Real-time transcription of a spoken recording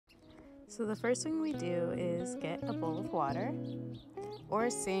So the first thing we do is get a bowl of water or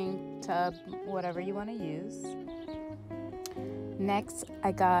a sink, tub, whatever you want to use. Next,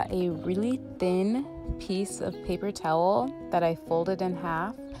 I got a really thin piece of paper towel that I folded in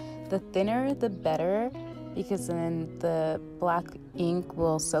half. The thinner, the better, because then the black ink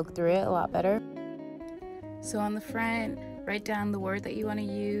will soak through it a lot better. So on the front, write down the word that you want to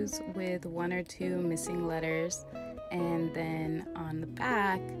use with 1 or 2 missing letters, and then on the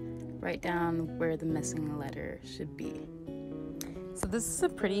back, write down where the missing letter should be. So this is a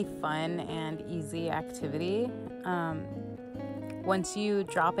pretty fun and easy activity. Once you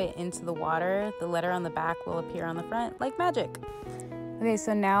drop it into the water, the letter on the back will appear on the front like magic. Okay,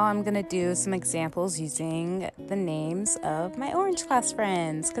 so now I'm gonna do some examples using the names of my Orange class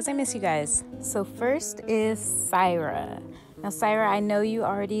friends because I miss you guys. So first is Syra. Now Syra, I know you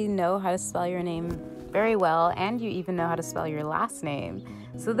already know how to spell your name very well, and you even know how to spell your last name.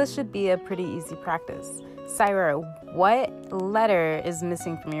 So this should be a pretty easy practice. Syra, what letter is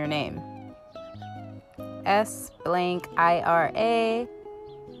missing from your name? S blank I-R-A.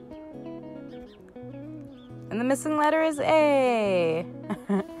 And the missing letter is A.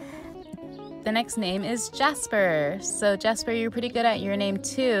 The next name is Jasper. So Jasper, you're pretty good at your name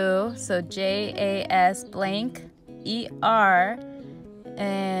too. So J-A-S blank E-R.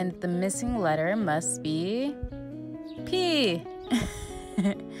 And the missing letter must be P.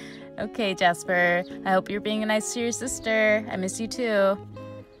 Okay, Jasper. I hope you're being nice to your sister. I miss you too.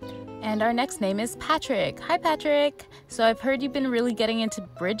 And our next name is Patrick. Hi, Patrick. So I've heard you've been really getting into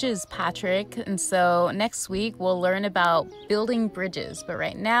bridges, Patrick. And so next week we'll learn about building bridges. But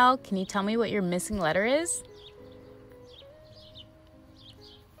right now, can you tell me what your missing letter is?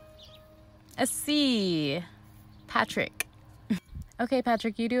 A C. Patrick. Okay,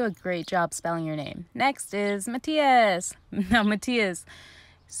 Patrick, you do a great job spelling your name. Next is Matthias. No, Matthias.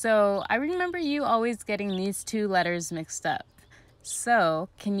 So I remember you always getting these 2 letters mixed up. So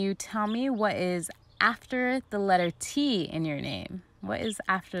can you tell me what is after the letter T in your name? What is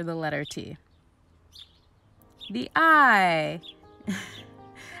after the letter T? The I.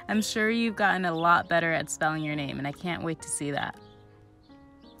 I'm sure you've gotten a lot better at spelling your name, and I can't wait to see that.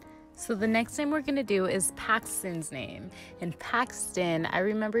 So the next name we're gonna do is Paxton's name. And Paxton, I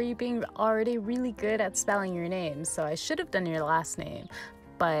remember you being already really good at spelling your name, so I should have done your last name,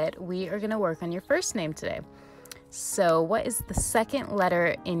 but we are gonna work on your first name today. So what is the second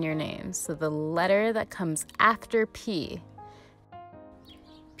letter in your name? So the letter that comes after P.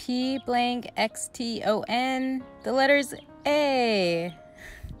 P blank X-T-O-N. The letter's A.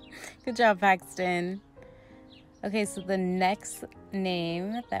 Good job, Paxton. Okay, so the next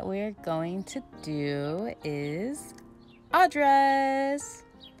name that we're going to do is Audras.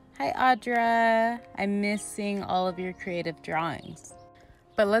 Hi, Audra. I'm missing all of your creative drawings.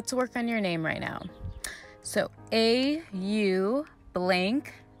 But let's work on your name right now. So A-U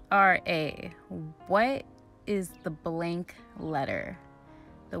blank R-A. What is the blank letter?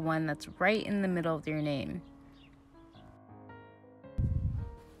 The one that's right in the middle of your name.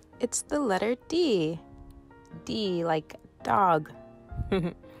 It's the letter D. D like dog.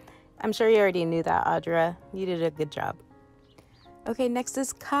 I'm sure you already knew that, Audra. You did a good job. Okay, next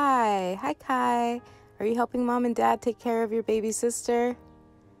is Kai. Hi, Kai. Are you helping mom and dad take care of your baby sister?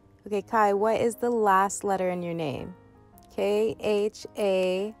 Okay, Kai, what is the last letter in your name?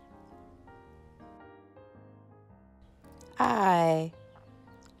 K-H-A-I.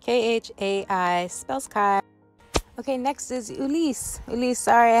 K-H-A-I spells Kai. Okay, next is Ulysse. Ulysse,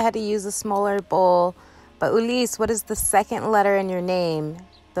 sorry I had to use a smaller bowl. But Ulysse, what is the second letter in your name?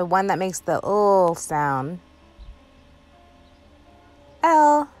 The one that makes the ul sound.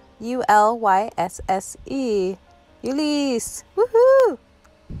 L. U-L-Y-S-S-E. Ulysse. Woohoo!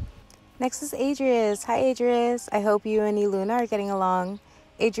 Next is Adrius. Hi, Adrius. I hope you and Iluna are getting along.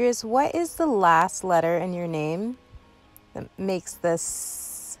 Adrius, what is the last letter in your name that makes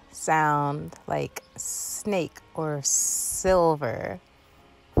this sound like snake or silver?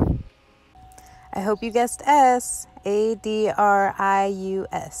 I hope you guessed S. A-D-R-I-U-S.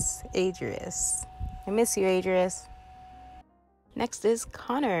 Adrius. I miss you, Adrius. Next is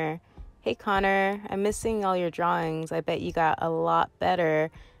Connor. Hey, Connor. I'm missing all your drawings. I bet you got a lot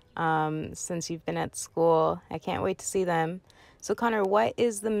better since you've been at school. I can't wait to see them. So, Connor, what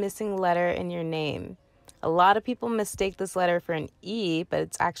is the missing letter in your name? A lot of people mistake this letter for an E, but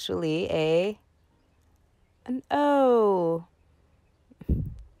it's actually an O.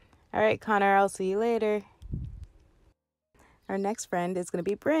 All right, Connor, I'll see you later. Our next friend is going to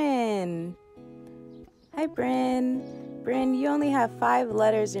be Bryn. Hi, Bryn. Bryn, you only have 5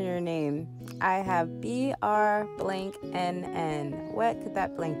 letters in your name. I have B-R blank N-N. What could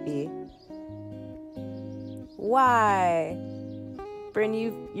that blank be? Y. Bryn,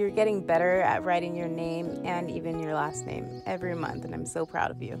 you're getting better at writing your name and even your last name every month, and I'm so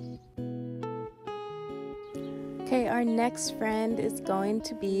proud of you. Okay, our next friend is going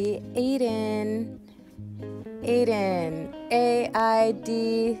to be Aiden. Aiden,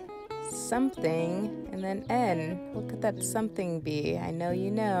 A-I-D something, and then N. What could that something be? I know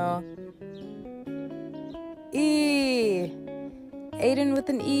you know. E. Aiden with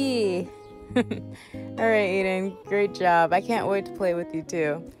an E. Alright, Aiden, great job. I can't wait to play with you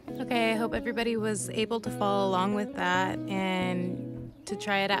too. Okay, I hope everybody was able to follow along with that and to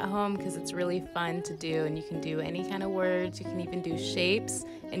try it at home because it's really fun to do, and you can do any kind of words. You can even do shapes,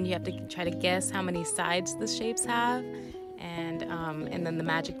 and you have to try to guess how many sides the shapes have, and then the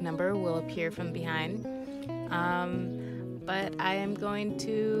magic number will appear from behind. But I am going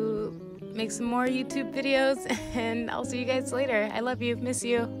to make some more YouTube videos, and I'll see you guys later. I love you, miss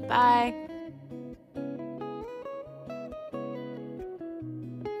you, bye.